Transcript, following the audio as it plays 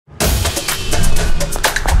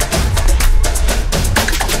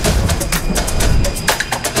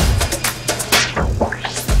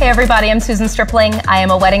Hey everybody, I'm Susan Stripling. I am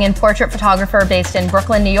a wedding and portrait photographer based in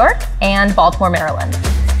Brooklyn, New York and Baltimore, Maryland.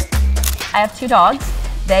 I have 2 dogs.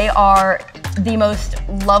 They are the most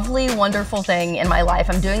lovely, wonderful thing in my life.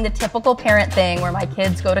 I'm doing the typical parent thing where my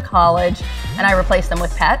kids go to college and I replace them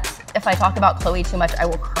with pets. If I talk about Chloe too much, I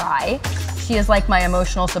will cry. She is like my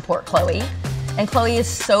emotional support Chloe. And Chloe is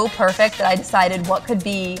so perfect that I decided what could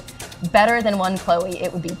be better than one Chloe?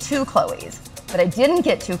 It would be 2 Chloes. But I didn't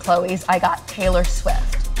get 2 Chloes, I got Taylor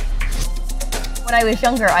Swift. When I was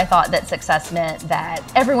younger, I thought that success meant that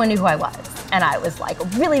everyone knew who I was, and I was like a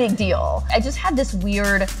really big deal. I just had this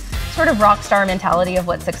weird sort of rock star mentality of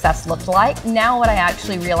what success looked like. Now what I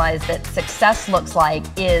actually realize that success looks like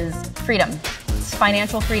is freedom. It's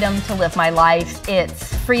financial freedom to live my life.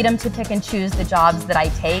 It's freedom to pick and choose the jobs that I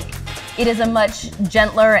take. It is a much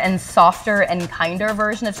gentler and softer and kinder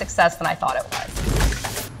version of success than I thought it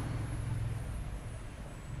was.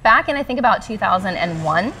 Back in, I think, about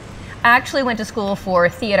 2001, I actually went to school for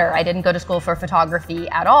theater. I didn't go to school for photography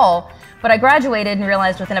at all, but I graduated and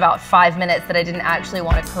realized within about 5 minutes that I didn't actually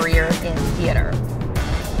want a career in theater.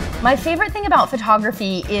 My favorite thing about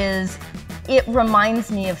photography is it reminds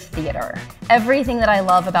me of theater. Everything that I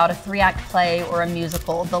love about a 3-act play or a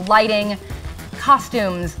musical, the lighting,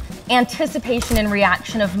 costumes, anticipation and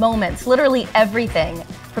reaction of moments, literally everything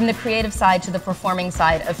from the creative side to the performing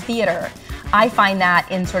side of theater. I find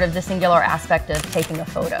that in sort of the singular aspect of taking a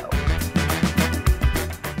photo.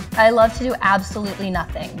 I love to do absolutely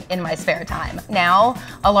nothing in my spare time. Now,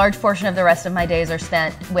 a large portion of the rest of my days are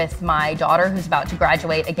spent with my daughter who's about to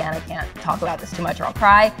graduate. Again, I can't talk about this too much or I'll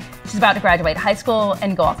cry. She's about to graduate high school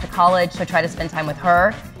and go off to college, so I try to spend time with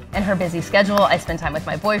her. In her busy schedule, I spend time with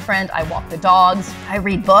my boyfriend, I walk the dogs, I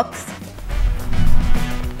read books.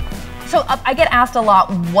 So I get asked a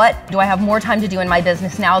lot, what do I have more time to do in my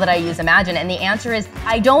business now that I use Imagen? And the answer is,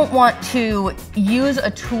 I don't want to use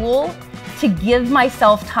a tool to give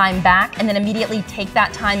myself time back and then immediately take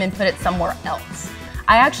that time and put it somewhere else.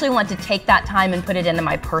 I actually want to take that time and put it into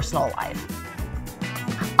my personal life.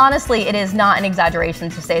 Honestly, it is not an exaggeration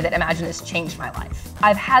to say that Imagen has changed my life.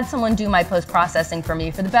 I've had someone do my post-processing for me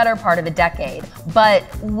for the better part of a decade, but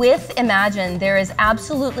with Imagen, there is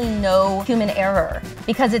absolutely no human error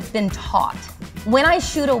because it's been taught. When I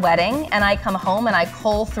shoot a wedding and I come home and I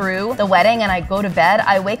cull through the wedding and I go to bed,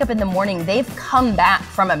 I wake up in the morning, they've come back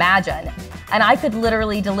from Imagen, and I could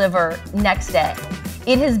literally deliver next day.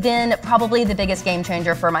 It has been probably the biggest game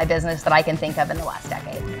changer for my business that I can think of in the last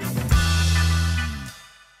decade.